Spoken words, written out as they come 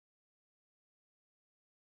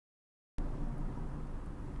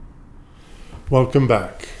Welcome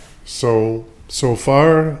back. So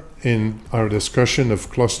far in our discussion of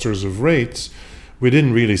clusters of rates, we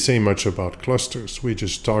didn't really say much about clusters. We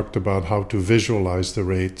just talked about how to visualize the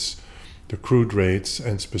rates, the crude rates,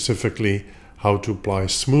 and specifically how to apply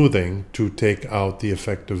smoothing to take out the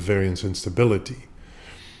effect of variance instability.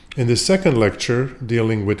 In the second lecture,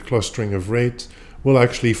 dealing with clustering of rates, we'll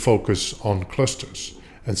actually focus on clusters,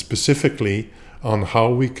 and specifically on how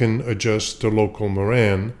we can adjust the local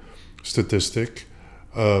Moran statistic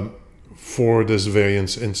for this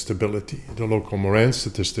variance instability. The local Moran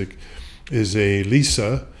statistic is a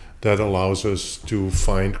LISA that allows us to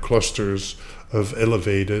find clusters of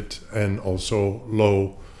elevated and also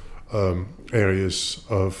low areas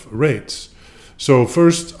of rates. So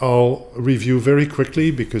first I'll review very quickly,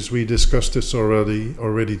 because we discussed this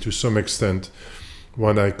already to some extent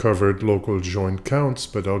when I covered local joint counts,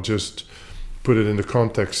 but I'll just put it in the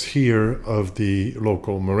context here of the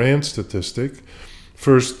local Moran statistic.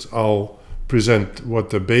 First, I'll present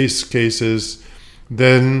what the base case is,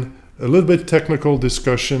 then a little bit technical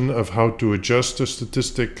discussion of how to adjust the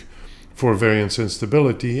statistic for variance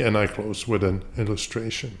instability, and I close with an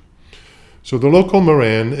illustration. So the local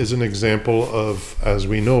Moran is an example of, as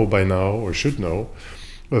we know by now, or should know,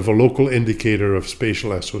 of a local indicator of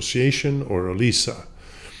spatial association, or a LISA.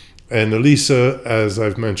 And a LISA, as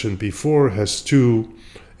I've mentioned before, has two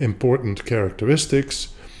important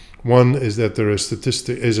characteristics. One is that there is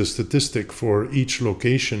a statistic for each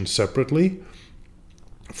location separately,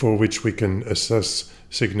 for which we can assess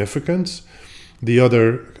significance. The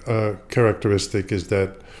other characteristic is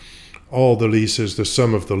that all the LISAs, the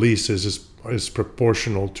sum of the LISAs is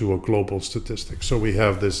proportional to a global statistic. So we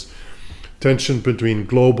have this tension between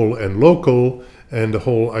global and local, and the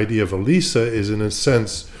whole idea of a LISA is, in a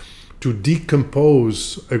sense, to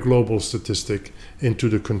decompose a global statistic into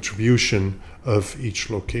the contribution of each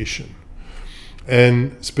location.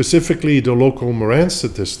 And specifically, the local Moran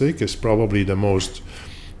statistic is probably the most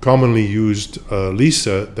commonly used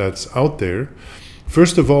LISA that's out there.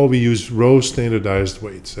 First of all, we use row standardized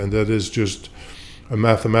weights, and that is just a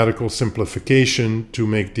mathematical simplification to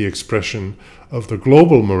make the expression of the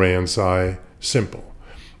global Moran psi simple.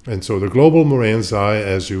 And so the global Moran psi,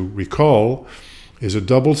 as you recall, is a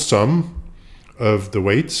double sum of the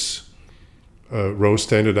weights, row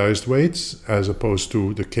standardized weights, as opposed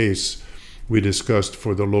to the case we discussed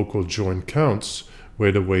for the local joint counts,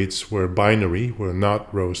 where the weights were binary, were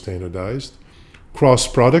not row standardized. Cross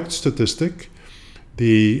product statistic,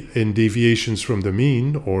 in deviations from the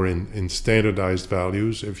mean, or in standardized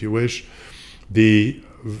values, if you wish, the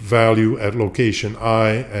value at location I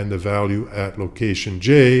and the value at location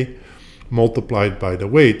J multiplied by the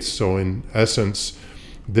weights. So in essence,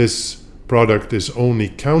 this product is only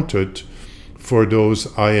counted for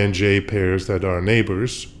those I and J pairs that are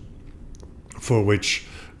neighbors, for which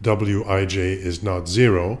Wij is not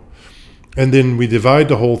zero. And then we divide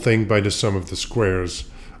the whole thing by the sum of the squares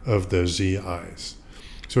of the Zi's.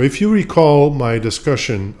 So if you recall my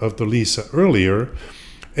discussion of the LISA earlier,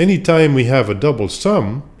 anytime we have a double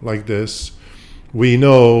sum like this, we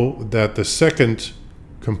know that the second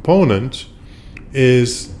component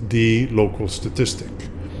is the local statistic.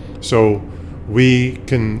 So we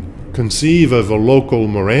can conceive of a local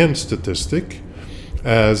Moran statistic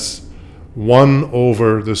as 1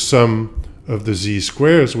 over the sum of the z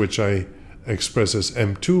squares, which I express as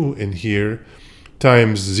m2 in here,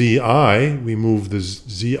 times zi. We move the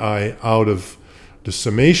zi out of the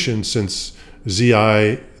summation since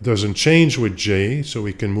zi doesn't change with j, so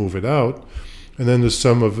we can move it out. And then the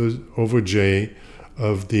sum over j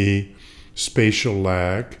of the spatial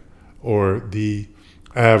lag, or the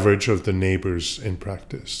average of the neighbors in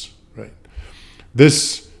practice, right?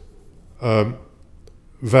 This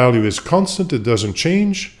value is constant, it doesn't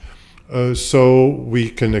change, so we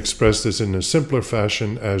can express this in a simpler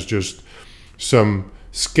fashion as just some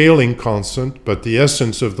scaling constant, but the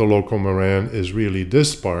essence of the local Moran is really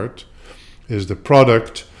this part, is the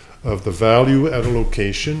product of the value at a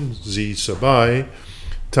location, z sub I,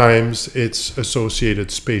 times its associated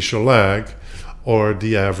spatial lag, or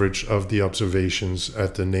the average of the observations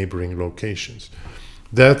at the neighboring locations.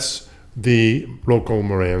 That's the local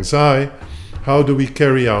Moran psi. How do we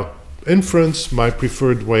carry out inference? My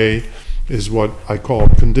preferred way is what I call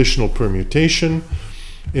conditional permutation.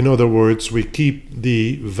 In other words, we keep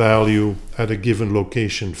the value at a given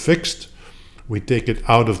location fixed. We take it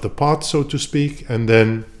out of the pot, so to speak, and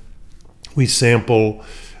then we sample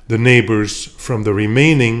the neighbors from the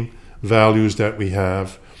remaining values that we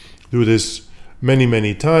have. Do this many,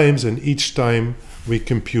 many times, and each time we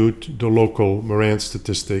compute the local Moran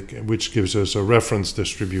statistic, which gives us a reference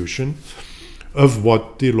distribution. of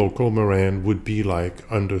what the local moraine would be like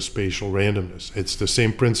under spatial randomness. It's the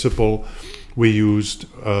same principle we used,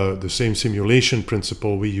 the same simulation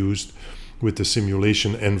principle we used with the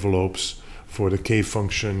simulation envelopes for the K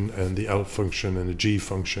function and the L function and the G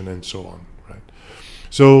function and so on, right?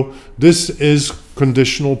 So this is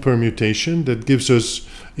conditional permutation that gives us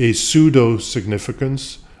a pseudo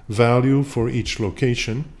significance value for each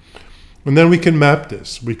location. And then we can map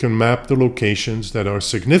this. We can map the locations that are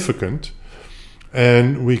significant,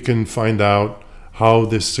 and we can find out how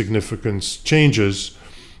this significance changes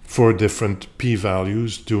for different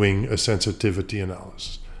p-values doing a sensitivity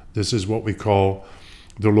analysis. This is what we call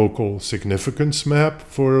the local significance map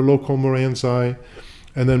for a local moraines eye.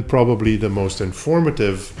 And then probably the most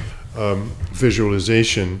informative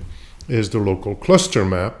visualization is the local cluster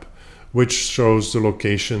map, which shows the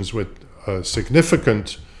locations with a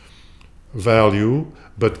significant value,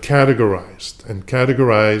 but categorized, and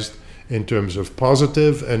categorized in terms of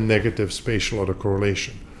positive and negative spatial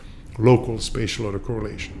autocorrelation, local spatial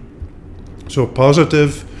autocorrelation. So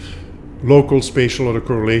positive local spatial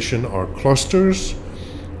autocorrelation are clusters,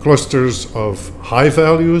 clusters of high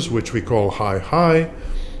values, which we call high-high,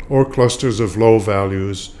 or clusters of low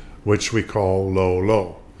values, which we call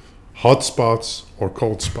low-low, hot spots or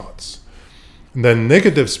cold spots. And then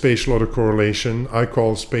negative spatial autocorrelation I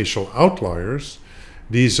call spatial outliers.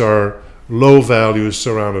 These are low values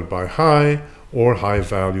surrounded by high, or high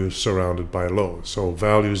values surrounded by low. So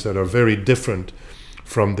values that are very different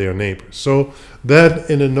from their neighbors. So that,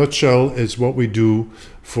 in a nutshell, is what we do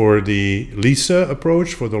for the LISA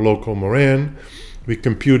approach, for the local moraine. We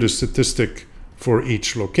compute a statistic for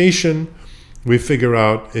each location. We figure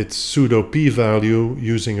out its pseudo p-value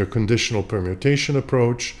using a conditional permutation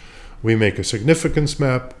approach. We make a significance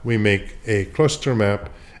map, we make a cluster map,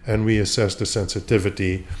 and we assess the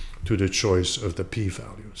sensitivity to the choice of the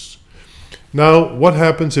p-values. Now, what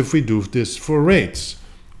happens if we do this for rates?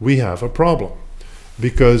 We have a problem,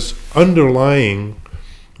 because underlying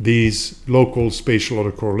these local spatial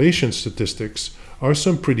autocorrelation statistics are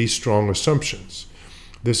some pretty strong assumptions.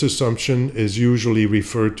 This assumption is usually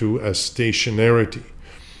referred to as stationarity.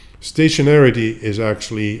 Stationarity is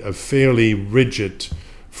actually a fairly rigid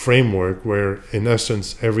framework where, in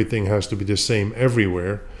essence, everything has to be the same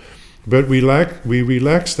everywhere. But we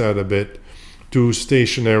relax that a bit to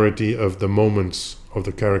stationarity of the moments of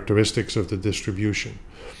the characteristics of the distribution,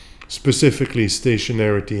 specifically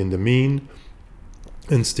stationarity in the mean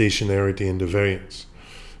and stationarity in the variance.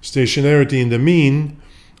 Stationarity in the mean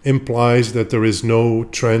implies that there is no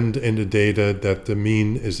trend in the data that the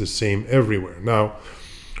mean is the same everywhere. Now,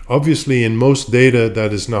 obviously, in most data,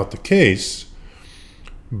 that is not the case,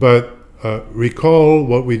 but recall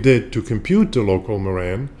what we did to compute the local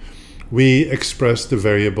moraine. We expressed the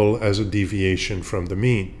variable as a deviation from the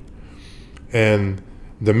mean. And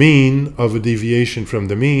the mean of a deviation from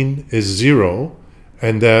the mean is 0,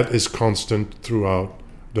 and that is constant throughout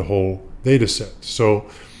the whole data set. So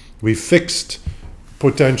we fixed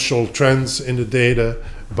potential trends in the data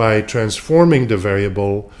by transforming the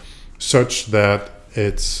variable such that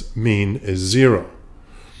its mean is 0.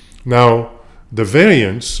 Now, the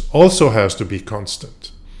variance also has to be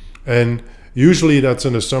constant. And usually that's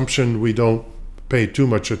an assumption we don't pay too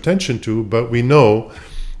much attention to, but we know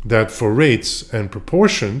that for rates and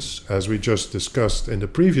proportions, as we just discussed in the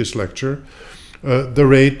previous lecture, the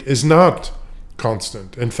rate is not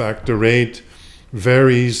constant. In fact, the rate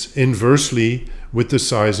varies inversely with the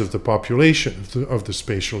size of the population of the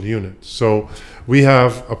spatial unit. So we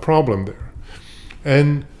have a problem there.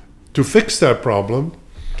 And to fix that problem,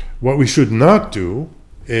 what we should not do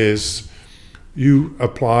is you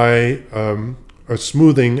apply a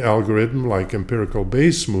smoothing algorithm like empirical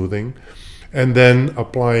Bayes smoothing, and then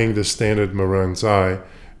applying the standard moraines eye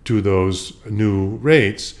to those new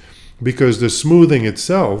rates, because the smoothing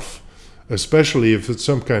itself, especially if it's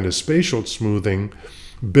some kind of spatial smoothing,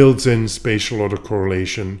 builds in spatial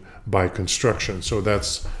autocorrelation by construction. So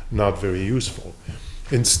that's not very useful.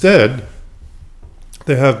 Instead,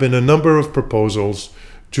 there have been a number of proposals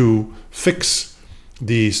to fix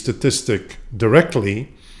the statistic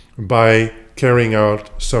directly by carrying out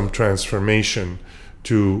some transformation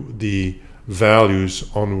to the values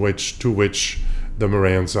to which the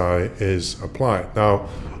moraines eye is applied. Now,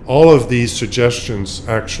 all of these suggestions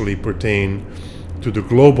actually pertain to the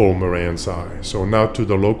global moraines eye, so not to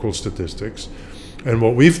the local statistics. And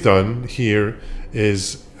what we've done here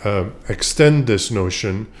is extend this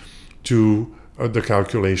notion to the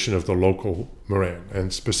calculation of the local moraine.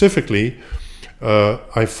 And specifically,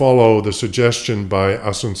 I follow the suggestion by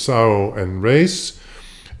Asuncao and Reis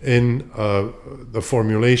in the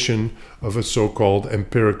formulation of a so-called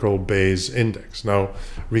empirical Bayes index. Now,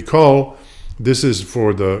 recall, this is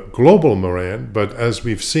for the global moran, but as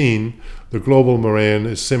we've seen, the global moran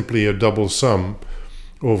is simply a double sum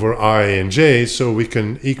over I and j, so we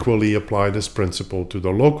can equally apply this principle to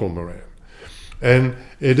the local moran. And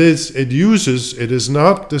it is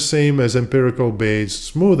not the same as empirical Bayes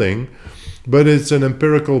smoothing, but it's an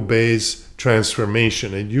empirical Bayes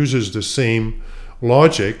transformation. It uses the same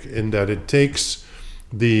logic in that it takes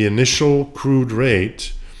the initial crude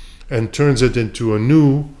rate and turns it into a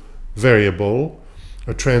new variable,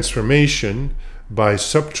 a transformation, by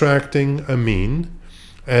subtracting a mean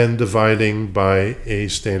and dividing by a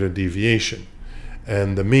standard deviation.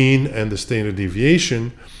 And the mean and the standard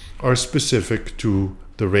deviation are specific to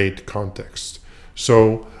the rate context.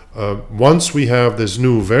 So once we have this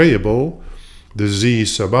new variable, the z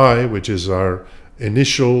sub I, which is our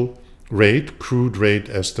initial rate, crude rate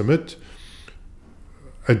estimate,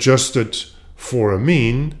 adjusted for a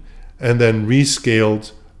mean, and then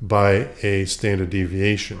rescaled by a standard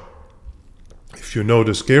deviation. If you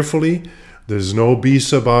notice carefully, there's no b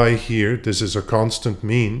sub I here. This is a constant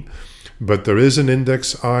mean, but there is an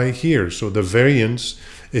index I here. So the variance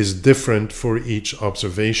is different for each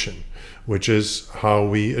observation, which is how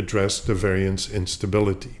we address the variance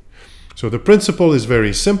instability. So the principle is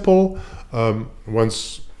very simple.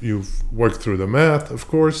 Once you've worked through the math, of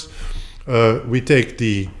course, we take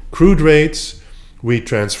the crude rates, we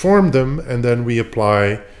transform them, and then we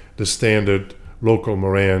apply the standard local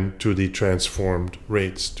moran to the transformed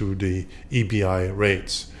rates, to the EBI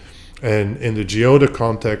rates. And in the GeoDa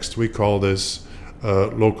context, we call this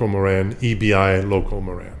local moran EBI local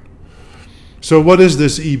moran. So what is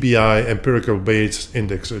this EBI, empirical Bayes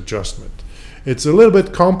index adjustment? It's a little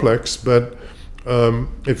bit complex, but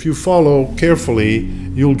if you follow carefully,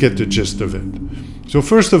 you'll get the gist of it. So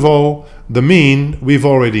first of all, the mean, we've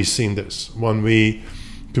already seen this. When we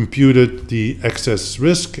computed the excess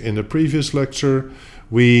risk in the previous lecture,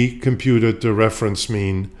 we computed the reference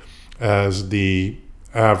mean as the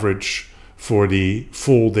average for the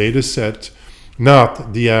full data set,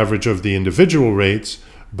 not the average of the individual rates,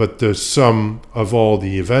 but the sum of all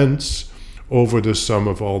the events over the sum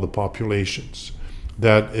of all the populations.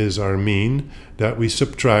 That is our mean that we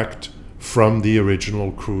subtract from the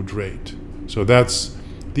original crude rate. So that's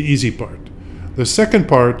the easy part. The second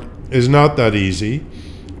part is not that easy.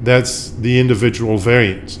 That's the individual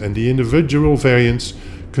variance. And the individual variance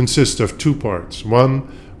consists of two parts. One,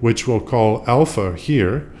 which we'll call alpha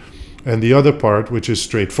here, and the other part, which is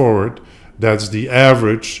straightforward, that's the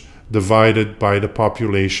average divided by the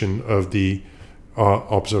population of the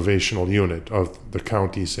observational unit, of the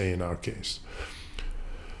county, say, in our case.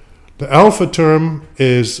 The alpha term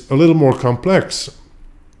is a little more complex,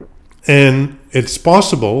 and it's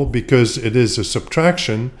possible, because it is a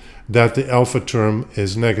subtraction, that the alpha term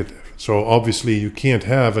is negative. So obviously you can't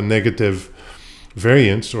have a negative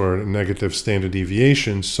variance or a negative standard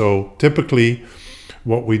deviation. So typically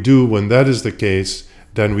what we do when that is the case,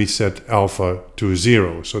 then we set alpha to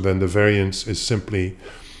 0. So then the variance is simply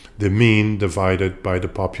the mean divided by the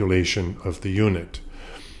population of the unit.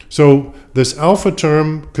 So this alpha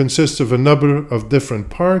term consists of a number of different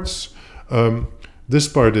parts. This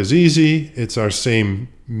part is easy. It's our same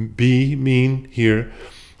B mean here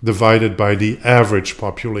divided by the average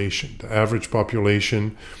population. The average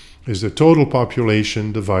population is the total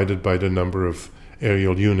population divided by the number of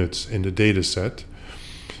aerial units in the data set.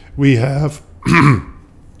 We have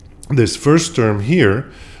this first term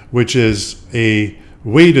here, which is a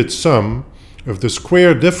weighted sum of the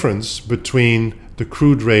square difference between the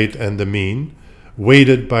crude rate and the mean,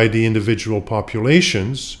 weighted by the individual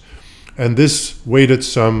populations, and this weighted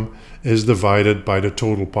sum is divided by the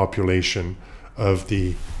total population of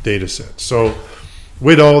the data set. So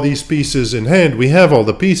with all these pieces in hand, we have all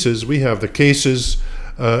the pieces. We have the cases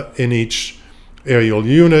in each aerial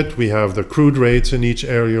unit. We have the crude rates in each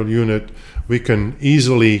aerial unit. We can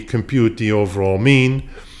easily compute the overall mean.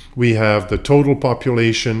 We have the total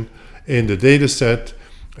population in the data set,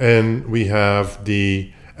 and we have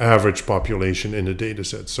the average population in the data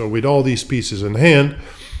set. So with all these pieces in hand,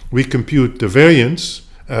 we compute the variance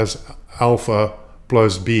as alpha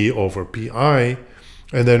plus b over pi,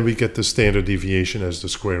 and then we get the standard deviation as the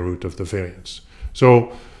square root of the variance.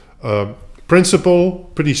 So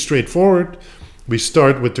principle, pretty straightforward. We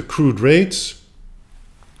start with the crude rates.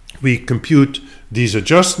 We compute these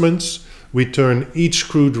adjustments. We turn each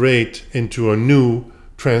crude rate into a new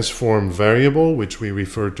transformed variable, which we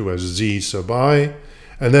refer to as z sub I,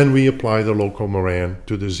 and then we apply the local moran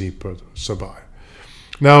to the z sub I.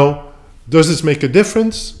 Now, does this make a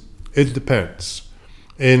difference? It depends.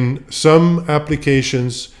 In some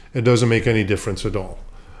applications, it doesn't make any difference at all,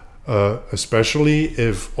 especially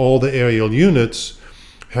if all the aerial units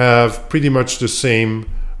have pretty much the same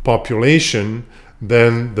population.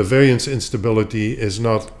 Then the variance instability is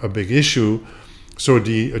not a big issue, so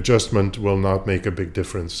the adjustment will not make a big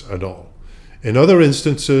difference at all. In other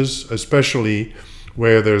instances, especially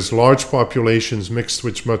where there's large populations mixed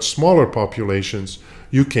with much smaller populations,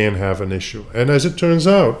 you can have an issue. And as it turns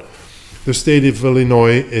out, the state of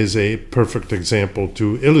Illinois is a perfect example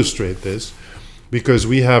to illustrate this, because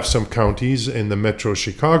we have some counties in the metro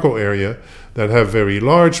Chicago area that have very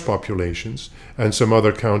large populations, and some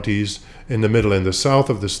other counties in the middle and the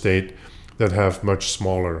south of the state that have much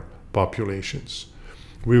smaller populations.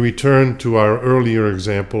 We return to our earlier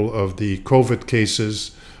example of the COVID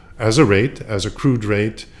cases as a rate, as a crude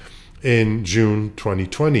rate, in June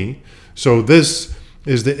 2020. So this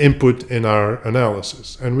is the input in our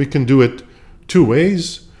analysis. And we can do it two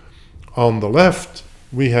ways. On the left,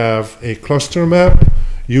 we have a cluster map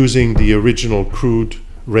using the original crude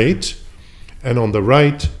rate. And on the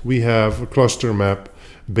right, we have a cluster map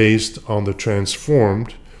based on the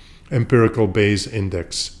transformed empirical Bayes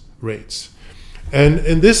index rates. And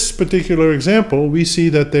in this particular example, we see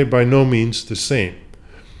that they're by no means the same.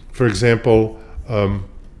 For example,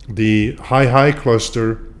 the high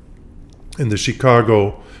cluster in the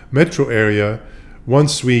Chicago metro area,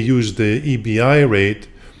 once we use the EBI rate,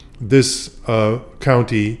 this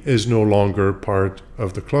county is no longer part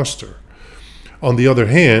of the cluster. On the other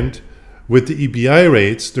hand, with the EBI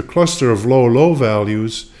rates, the cluster of low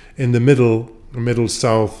values in the middle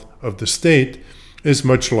south of the state is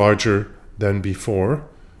much larger than before,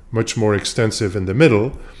 much more extensive in the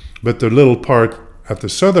middle, but the little part at the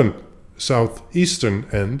southeastern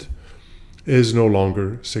end is no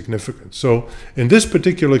longer significant. So in this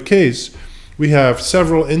particular case, we have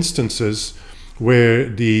several instances where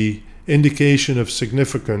the indication of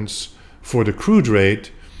significance for the crude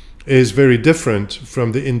rate is very different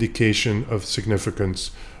from the indication of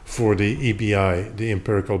significance for the EBI, the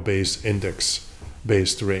empirical Bayes index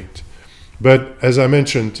based rate. But as I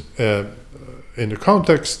mentioned in the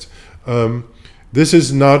context, this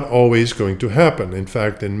is not always going to happen. In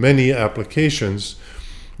fact, in many applications,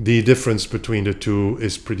 the difference between the two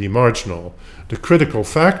is pretty marginal. The critical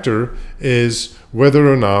factor is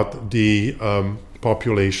whether or not the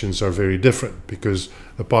populations are very different, because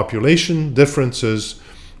the population differences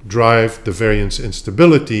drive the variance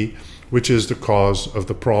instability, which is the cause of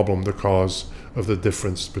the problem, the cause of the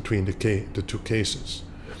difference between the two cases.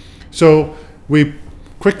 So we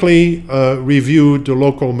quickly reviewed the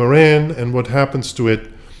local moraine and what happens to it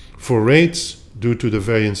for rates due to the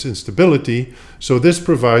variance instability. So this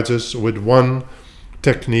provides us with one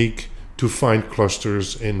technique to find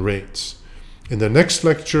clusters in rates. In the next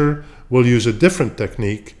lecture, we'll use a different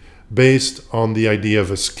technique based on the idea of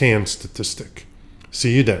a scan statistic.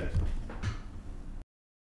 See you then.